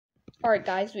Alright,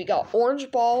 guys, we got orange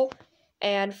ball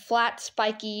and flat,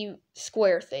 spiky,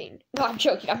 square thing. No, I'm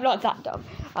joking. I'm not that dumb.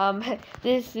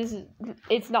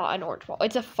 It's not an orange ball.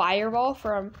 It's a fireball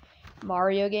from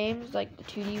Mario games, like the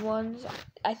 2D ones.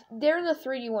 They're in the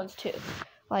 3D ones, too.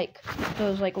 Like,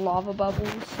 those, like, lava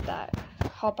bubbles that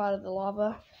hop out of the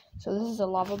lava. So this is a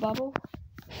lava bubble.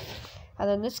 And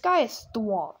then this guy is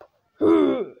Thwomp.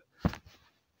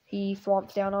 He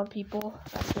thwomps down on people.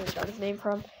 That's where he got his name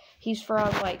from. He's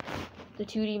from, like, the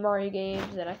 2D Mario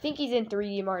games, and I think he's in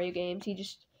 3D Mario games. He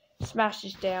just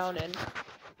smashes down, and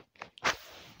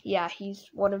yeah, he's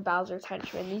one of Bowser's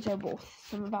henchmen. These are both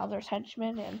some of Bowser's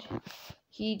henchmen, and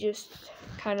he just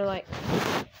kind of like,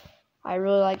 I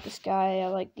really like this guy. I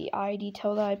like the eye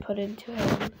detail that I put into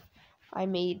him. I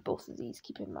made both of these,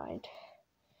 keep in mind.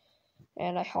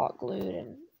 And I hot glued,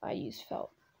 and I used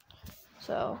felt.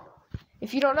 So,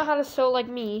 if you don't know how to sew like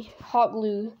me, hot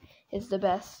glue is the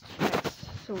best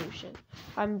solution.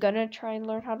 I'm gonna try and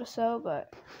learn how to sew,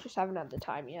 but just haven't had the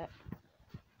time yet.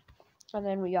 And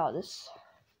then we got this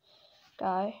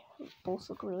guy. Both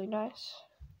look really nice.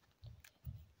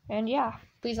 And yeah,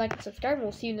 please like and subscribe, and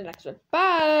we'll see you in the next one.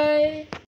 Bye!